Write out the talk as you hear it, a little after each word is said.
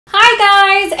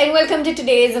and welcome to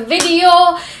today's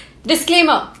video.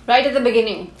 Disclaimer right at the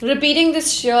beginning. Repeating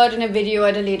this shirt in a video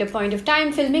at a later point of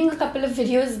time. Filming a couple of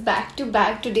videos back to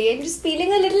back today. I'm just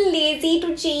feeling a little lazy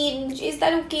to change. Is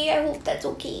that okay? I hope that's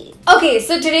okay. Okay,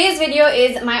 so today's video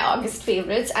is my August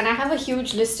favorites, and I have a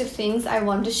huge list of things I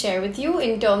want to share with you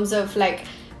in terms of like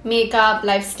makeup,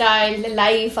 lifestyle,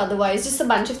 life, otherwise just a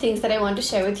bunch of things that I want to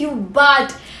share with you.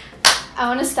 But I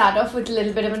want to start off with a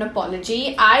little bit of an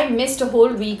apology. I missed a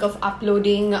whole week of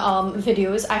uploading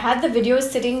videos. I had the videos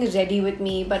sitting ready with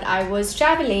me, but I was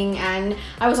traveling and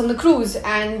I was on the cruise,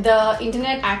 and the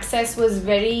internet access was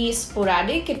very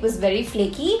sporadic. It was very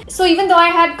flaky. So even though I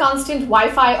had constant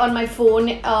Wi-Fi on my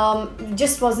phone,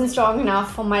 just wasn't strong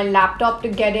enough for my laptop to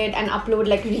get it and upload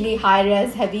like really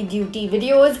high-res, heavy-duty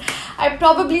videos. I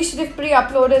probably should have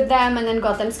pre-uploaded them and then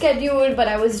got them scheduled, but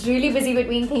I was really busy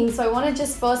between things. So I want to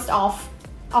just first off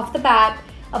the bat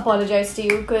apologize to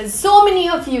you, because so many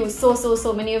of you,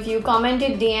 so many of you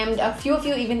commented, DM'd, a few of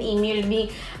you even emailed me,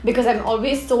 because I'm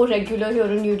always so regular here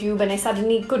on YouTube and I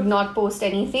suddenly could not post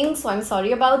anything. So I'm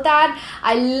sorry about that.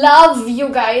 I love you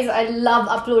guys. I love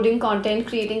uploading content,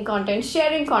 creating content,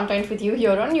 sharing content with you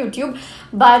here on YouTube,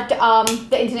 but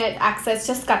the internet access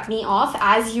just cut me off.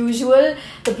 As usual,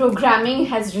 the programming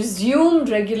has resumed.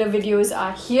 Regular videos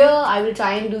are here. I will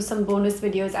try and do some bonus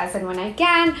videos as and when I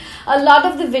can. A lot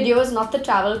of the videos, not the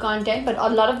travel content, but a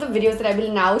lot of the videos that I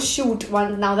will now shoot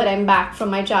now that I'm back from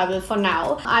my travel for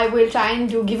now, I will try and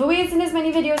do giveaways in as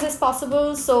many videos as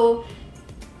possible, so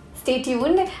stay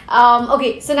tuned.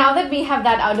 Okay, so now that we have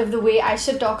that out of the way, I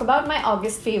should talk about my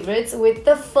August favorites, with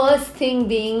the first thing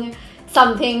being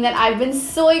something that I've been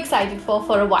so excited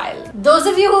for a while. Those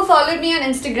of you who followed me on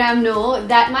Instagram know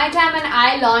that my glam and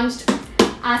I launched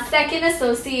our second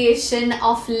association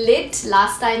of lit.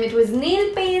 Last time it was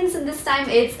nail paints, and this time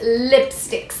it's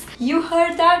lipsticks. You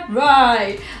heard that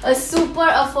right. A super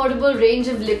affordable range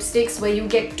of lipsticks where you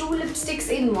get 2 lipsticks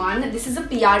in one. This is a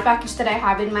PR package that I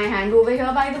have in my hand over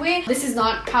here, by the way. This is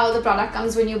not how the product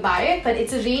comes when you buy it, but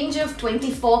it's a range of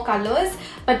 24 colors,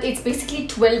 but it's basically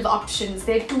 12 options.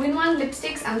 They're 2-in-1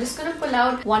 lipsticks. I'm just gonna pull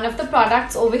out one of the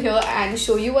products over here and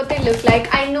show you what they look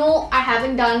like. I know I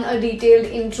haven't done a detailed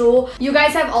intro. You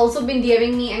guys have also been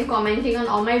DMing me and commenting on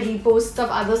all my reposts of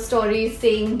other stories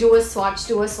saying do a swatch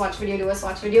video, do a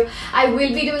swatch video. I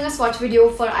will be doing a swatch video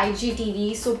for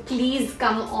IGTV, so please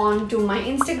come on to my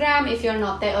Instagram if you're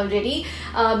not there already,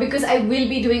 because I will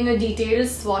be doing a detailed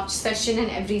swatch session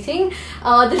and everything.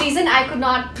 The reason I could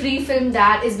not pre-film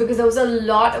that is because there was a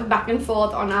lot of back and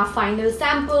forth on our final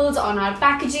samples, on our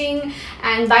packaging,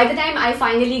 and by the time I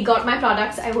finally got my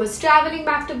products, I was traveling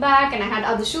back to back and I had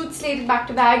other shoots slated back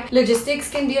to back.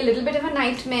 Logistics can be a little bit of a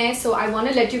nightmare, so I want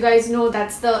to let you guys know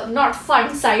that's the not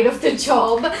fun side of the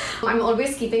job. I'm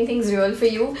always keeping things real for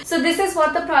you. So this is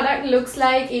what the product looks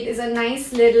like. It is a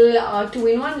nice little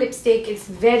 2-in-1 lipstick. It's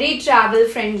very travel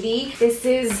friendly. This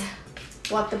is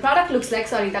what the product looks like.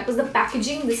 Sorry, that was the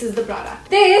packaging. This is the product.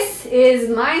 This is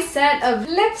my set of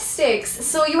lipsticks.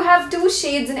 So you have 2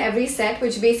 shades in every set,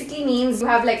 which basically means you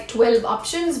have like 12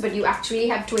 options, but you actually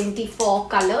have 24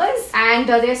 colors, and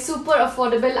they're super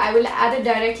affordable. I will add a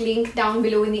direct link down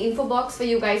below in the info box for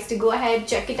you guys to go ahead,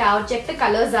 check it out, check the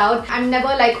colors out. I'm never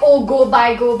like, oh, go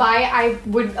buy. I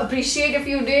would appreciate if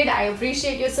you did. I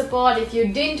appreciate your support. If you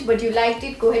didn't but you liked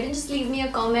it, go ahead and just leave me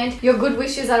a comment. Your good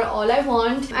wishes are all I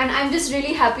want, and I'm just really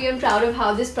happy and proud of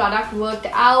how this product worked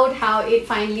out, how it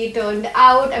finally turned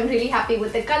out. I'm really happy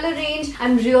with the color range.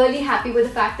 I'm really happy with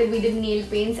the fact that we did nail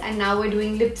paints and now we're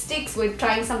doing lipsticks. We're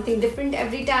trying something different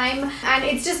every time, and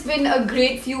it's just been a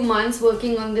great few months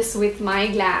working on this with my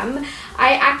glam.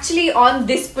 I actually, on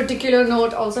this particular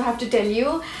note, also have to tell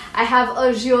you, I have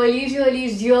a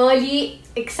really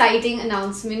exciting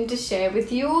announcement to share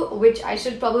with you, which I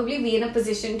should probably be in a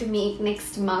position to make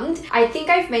next month. I think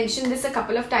I've mentioned this a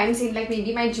couple of times in like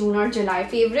maybe my June or July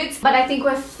favorites, but I think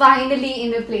we're finally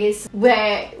in a place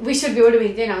where we should be able to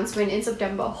make the announcement in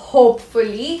September,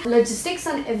 hopefully. Logistics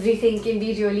on everything can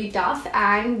be really tough,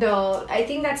 and I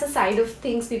think that's a side of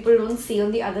things people don't see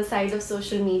on the other side of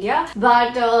social media,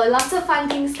 but lots of fun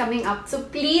things coming up, so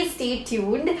please stay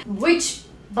tuned. Which,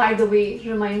 by the way,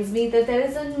 reminds me that there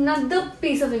is another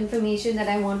piece of information that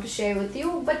I want to share with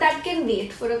you, but that can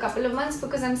wait for a couple of months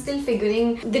because I'm still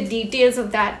figuring the details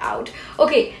of that out.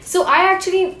 Okay, so I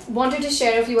actually wanted to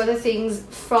share a few other things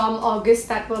from August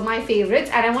that were my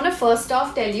favorites, and I want to first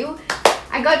off tell you,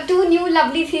 I I got two new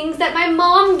lovely things that my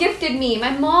mom gifted me. My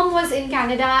mom was in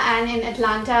Canada and in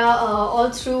Atlanta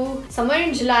all through somewhere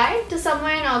in July to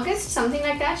somewhere in August, something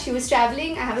like that. She was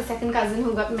traveling. I have a second cousin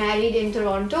who got married in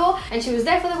Toronto and she was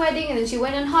there for the wedding, and then she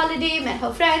went on holiday, met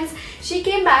her friends. She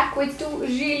came back with two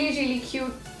really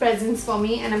cute presents for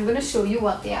me, and I'm gonna show you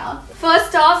what they are.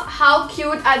 First off, how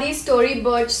cute are these Tory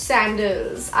Burch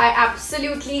sandals? I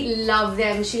absolutely love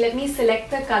them. She let me select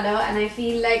the color and I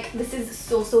feel like this is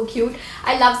so cute.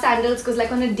 I love sandals because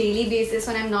like on a daily basis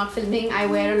when I'm not filming, I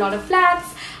wear a lot of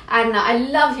flats. And I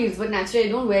love heels, but naturally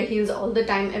I don't wear heels all the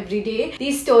time every day.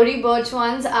 These Tory Burch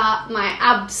ones are my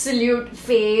absolute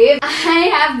fave. I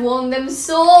have worn them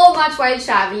so much while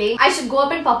traveling. I should go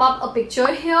up and pop up a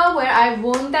picture here where I've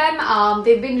worn them.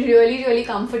 They've been really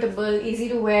comfortable, easy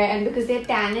to wear, and because they're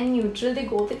tan and neutral, they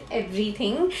go with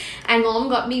everything. And mom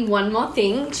got me one more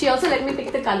thing. She also let me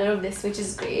pick the color of this, which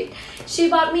is great. She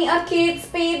bought me a Kate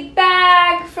Spade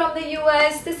bag from the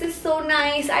US. This is so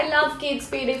nice. I love Kate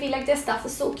Spade. I feel like their stuff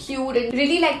is so cute and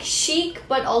really like chic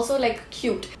but also like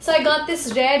cute. So I got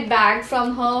this red bag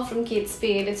from her, from Kate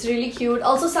Spade. It's really cute.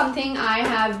 Also something I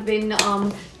have been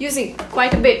using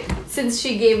quite a bit since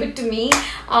she gave it to me.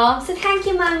 So thank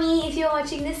you, mommy, if you're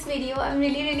watching this video. I'm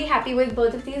really happy with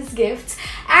both of these gifts.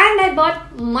 And I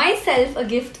bought myself a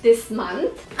gift this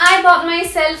month. I bought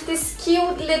myself this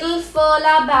cute little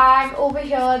furla bag over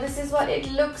here. This is what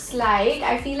it looks like.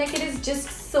 I feel like it is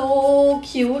just so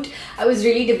cute. I was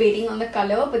really debating on the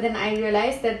color, but then I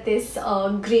realized that this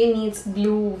grey meets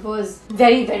blue was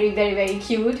very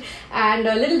cute and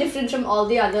a little different from all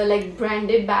the other like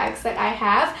branded bags that I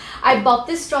have. I bought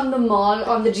this from the mall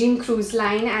on the Dream Cruise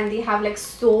line, and they have like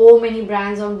so many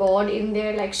brands on board in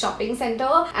their like shopping center,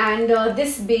 and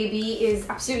this baby is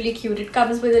absolutely cute. It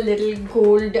comes with a little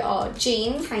gold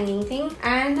chain hanging thing,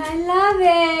 and I love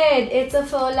it. It's a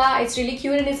furla. It's really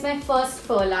cute and it's my first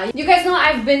furla. You guys know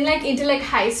I've been like into like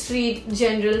high street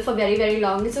general for very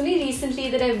long. It's only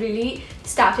recently that I've really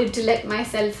started to let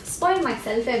myself spoil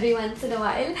myself every once in a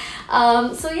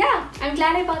while. So yeah, I'm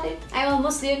glad I bought it. I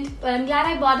almost didn't, but I'm glad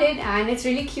I bought it, and it's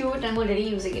really cute. I'm already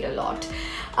using it a lot.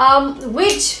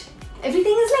 Which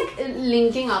everything is like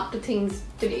linking up to things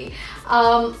today.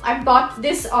 I bought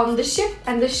this on the ship,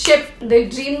 and the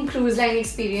Dream Cruise Line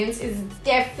experience is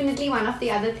definitely one of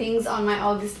the other things on my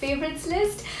August favorites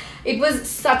list. It was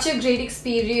such a great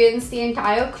experience, the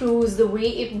entire cruise, the way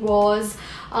it was.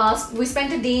 We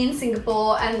spent a day in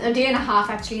Singapore, and a day and a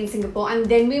half actually in Singapore, and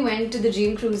then we went to the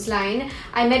Dream Cruise Line.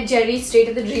 I met Jerry straight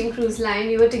at the Dream Cruise Line.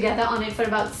 We were together on it for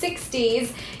about 6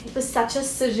 days. It was such a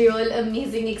surreal,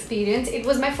 amazing experience. It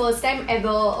was my first time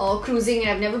ever cruising,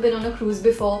 and I've never been on a cruise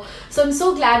before. So I'm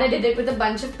so glad I did it with a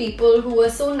bunch of people who were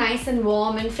so nice and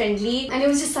warm and friendly, and it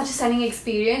was just such a stunning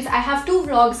experience. I have 2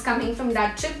 vlogs coming from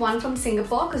that trip, one from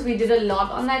Singapore because we did a lot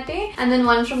on that day, and then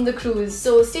one from the cruise.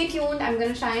 So stay tuned. I'm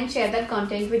gonna try and share that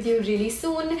content with you really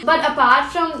soon. But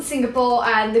apart from Singapore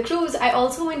and the cruise, I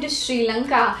also went to Sri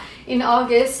Lanka in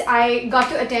August. I got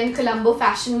to attend Colombo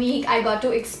Fashion Week. I got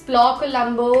to explore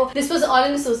Colombo. This was all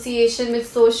in association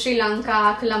with So Sri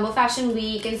Lanka, Colombo Fashion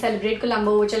Week, and Celebrate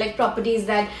Colombo, which are like properties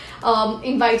that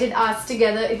invited us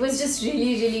together. It was just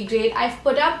really great. I've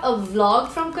put up a vlog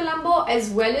from Colombo as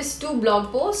well as 2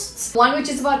 blog posts. One which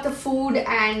is about the food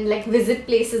and like visit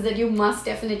places that you must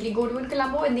definitely go to in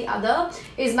Colombo, and the other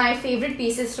is my favorite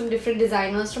pieces from different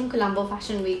designers from Colombo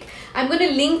Fashion Week. I'm going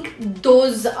to link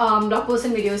those blog posts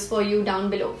and videos for you down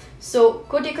below, so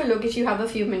go take a look if you have a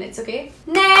few minutes. Okay,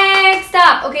 next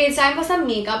up, okay, it's time for some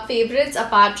makeup favorites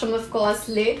apart from of course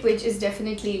lip, which is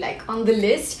definitely like on the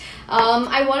list.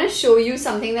 I want to show you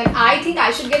something that I think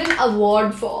I should get an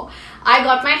award for. I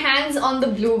got my hands on the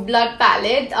Blue Blood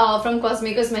palette from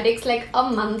Cosme Cosmetics like a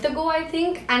month ago, I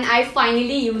think, and I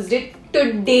finally used it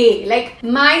today. Like,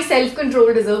 my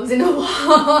self-control deserves an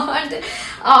award.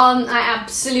 I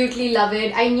absolutely love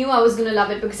it. I knew I was gonna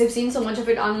love it because I've seen so much of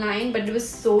it online, but it was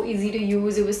so easy to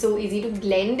use. It was so easy to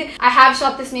blend. I have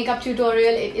shot this makeup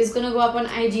tutorial. It is gonna go up on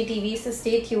IGTV, so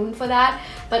stay tuned for that.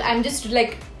 But I'm just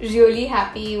like really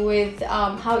happy with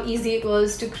how easy it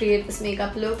was to create this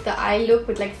makeup look, the eye look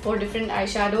with like 4 different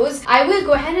eyeshadows. I will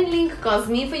go ahead and link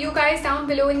Cosme for you guys down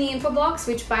below in the info box,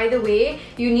 which by the way,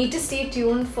 you need to stay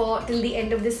tuned for till the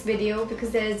end of this video because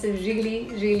there is a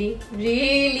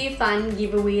really fun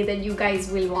giveaway that you guys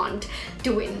will want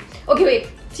to win. Okay, wait,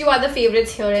 few other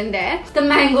favorites here and there. The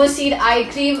Mango Seed Eye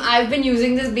Cream. I've been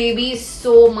using this baby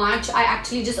so much. I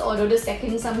actually just ordered a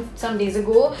second some days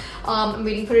ago. I'm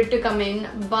waiting for it to come in,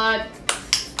 but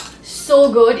so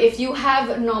good. If you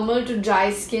have normal to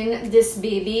dry skin, this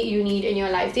baby you need in your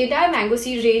life. The entire Mango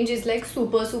C range is like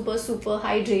super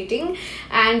hydrating,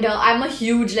 and I'm a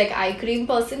huge like eye cream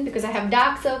person because I have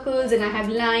dark circles and I have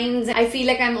lines. I feel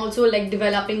like I'm also like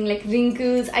developing like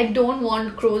wrinkles. I don't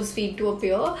want crow's feet to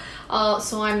appear,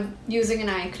 so I'm using an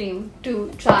eye cream to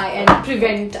try and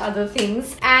prevent other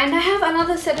things. And I have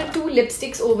another set of 2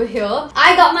 lipsticks over here.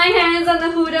 I got my hands on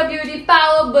the Huda Beauty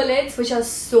Power Bullets, which are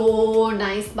so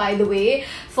nice, by the way.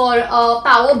 For a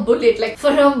power bullet, like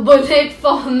for a bullet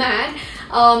for a man,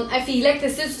 I feel like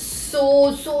this is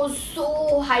so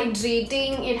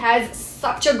hydrating. It has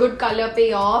such a good color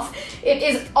payoff. It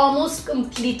is almost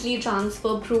completely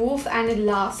transfer proof and it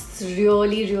lasts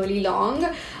really long.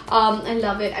 I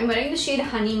love it. I'm wearing the shade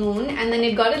Honeymoon, and then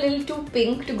it got a little too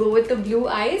pink to go with the blue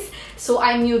eyes, so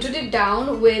I muted it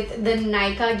down with the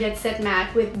Nykaa Get Set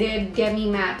Matte with their Demi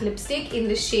Matte lipstick in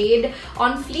the shade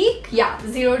On Fleek. Yeah,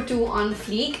 02 On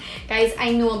Fleek. Guys,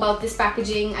 I know about this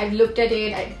packaging. I've looked at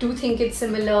it. I do think it's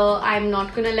similar. I'm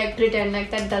not gonna like pretend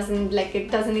like it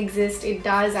doesn't exist. It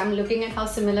does. I'm looking at how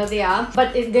similar they are,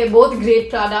 but they're both great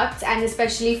products, and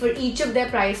especially for each of their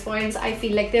price points, I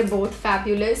feel like they're both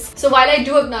fabulous. So while I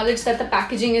do acknowledge that the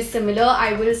packaging is similar,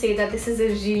 I will say that this is a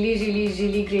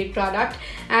really great product.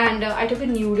 And I took a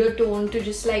nuder tone to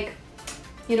just like,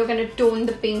 you know, kind of tone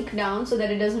the pink down so that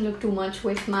it doesn't look too much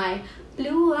with my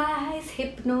blue eyes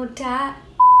hypnotized.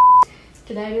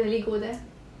 Did I really go there?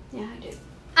 Yeah, I did.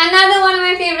 Another one of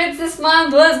my favorites this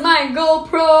month was my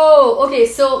GoPro. Okay,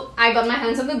 so I got my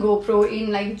hands on the GoPro in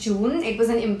like June. It was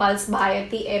an impulse buy at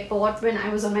the airport when I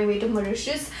was on my way to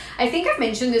Mauritius. I think I've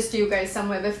mentioned this to you guys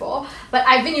somewhere before, but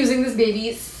I've been using this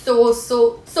baby so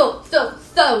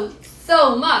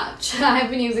much. I've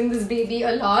been using this baby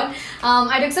a lot.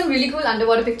 I took some really cool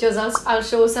underwater pictures. I'll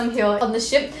show some here on the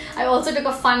ship. I also took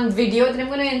a fun video that I'm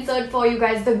going to insert for you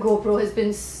guys. The GoPro has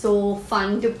been so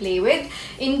fun to play with.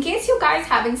 In case you guys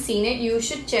haven't seen it, you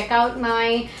should check out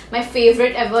my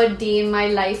favorite ever day in my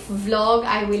life vlog.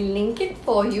 I will link it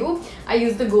for you. I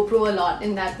use the GoPro a lot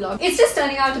in that vlog. It's just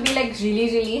turning out to be like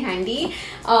really handy,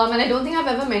 and I don't think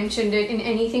I've ever mentioned it in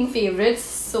anything favorites,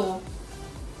 so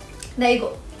there you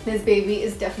go. This baby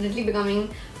is definitely becoming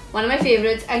one of my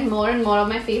favorites and more of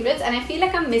my favorites, and I feel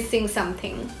like I'm missing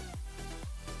something.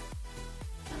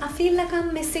 Am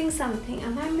I missing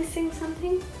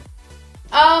something?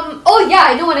 Oh yeah,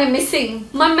 I know what I'm missing.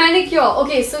 My manicure.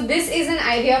 Okay, so this is an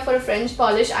idea for a French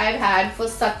polish I've had for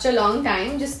such a long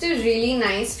time. Just a really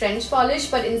nice French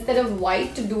polish, but instead of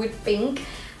white, to do it pink.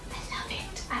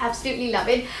 I absolutely love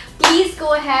it. Please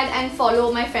go ahead and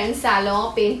follow my friend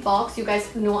Salon Paint Box. You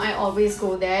guys know I always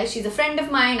go there. She's a friend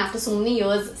of mine after so many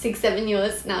years, 6-7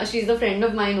 years now. She's a friend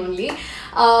of mine only.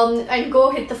 And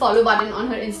go hit the follow button on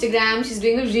her Instagram. She's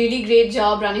doing a really great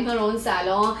job running her own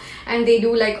salon, and they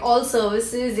do like all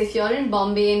services. If you're in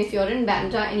Bombay and if you're in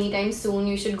Bandra anytime soon,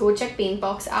 you should go check Paint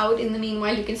Box out. In the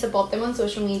meanwhile, you can support them on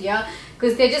social media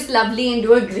because they're just lovely and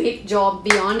do a great job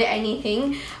beyond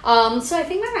anything. So I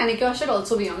think my manicure should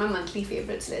also be on my monthly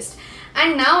favorites list.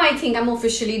 And now I think I'm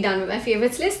officially done with my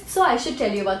favorites list, so I should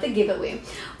tell you about the giveaway.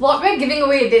 What we're giving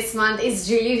away this month is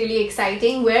really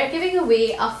exciting. We're giving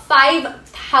away a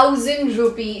 5,000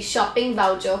 rupee shopping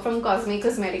voucher from Cosme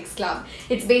Cosmetics Club.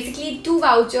 It's basically 2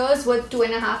 vouchers worth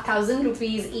 2,500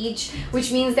 rupees each,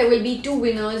 which means there will be 2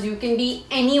 winners. You can be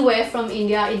anywhere from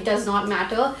India, it does not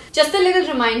matter. Just a little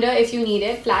reminder if you need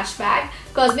it, flashback.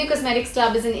 Cosme Cosmetics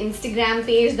Club is an Instagram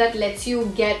page that lets you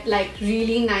get like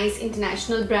really nice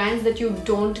international brands that you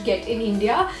don't get in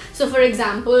India. So for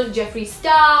example, Jeffree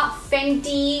Star,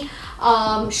 Fenty,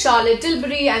 Charlotte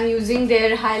Tilbury. I'm using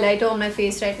their highlighter on my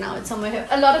face right now. It's somewhere here.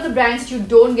 A lot of the brands that you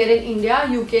don't get in India,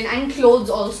 you can, and clothes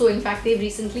also. In fact, they've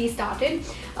recently started.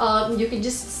 You can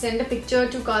just send a picture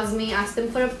to Cosme, ask them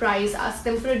for a price, ask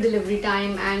them for a delivery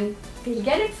time, and they'll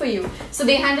get it for you. So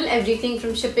they handle everything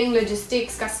from shipping,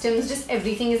 logistics, customs, just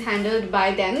everything is handled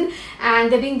by them,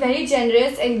 and they're being very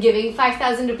generous and giving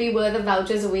 5,000 rupee worth of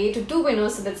vouchers away to 2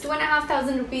 winners. So that's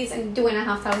 2,500 rupees and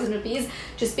 2,500 rupees.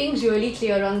 Just being really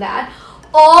clear on that.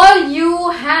 All you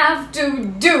have to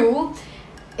do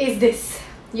is this.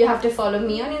 You have to follow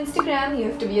me on Instagram. You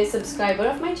have to be a subscriber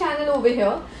of my channel over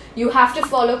here. You have to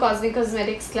follow Cosme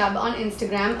Cosmetics Club on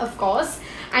Instagram, of course.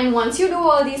 And once you do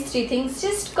all these 3 things,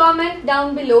 just comment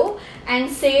down below and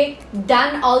say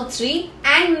done all 3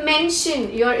 and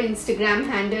mention your Instagram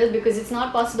handle, because it's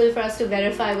not possible for us to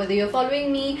verify whether you're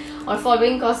following me or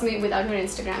following Cosme without your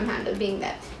Instagram handle being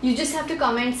there. You just have to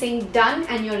comment saying done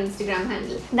and your Instagram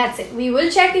handle. That's it. We will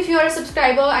check if you're a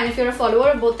subscriber and if you're a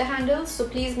follower of both the handles, so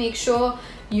please make sure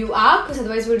you are, because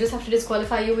otherwise we'll just have to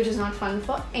disqualify you, which is not fun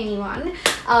for anyone.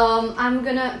 I'm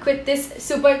gonna quit this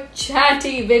super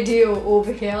chatty video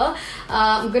over here.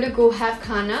 I'm gonna go have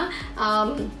khana.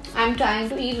 I'm trying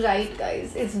to eat right,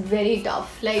 guys. It's very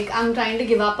tough. Like, I'm trying to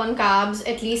give up on carbs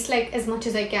at least like as much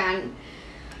as I can.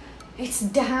 It's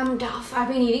damn tough. I've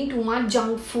been eating too much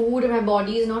junk food and my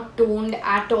body is not toned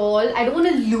at all. I don't want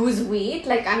to lose weight.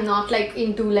 Like, I'm not like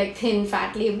into like thin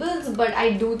fat labels, but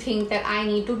I do think that I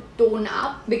need to tone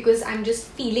up because I'm just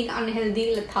feeling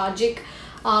unhealthy, lethargic,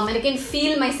 and I can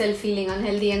feel myself feeling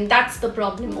unhealthy, and that's the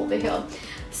problem over here.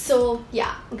 So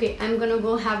yeah, okay, I'm gonna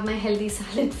go have my healthy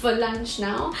salad for lunch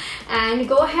now, and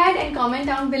go ahead and comment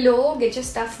down below, get your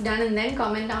stuff done, and then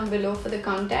comment down below for the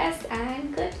contest,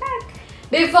 and good luck.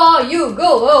 Before you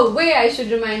go away, I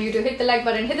should remind you to hit the like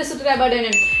button, hit the subscribe button,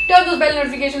 and turn those bell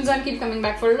notifications on. Keep coming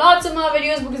back for lots of more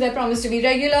videos because I promise to be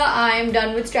regular. I am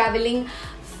done with traveling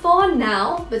for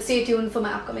now, but stay tuned for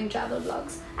my upcoming travel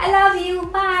vlogs. I love you.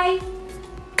 Bye.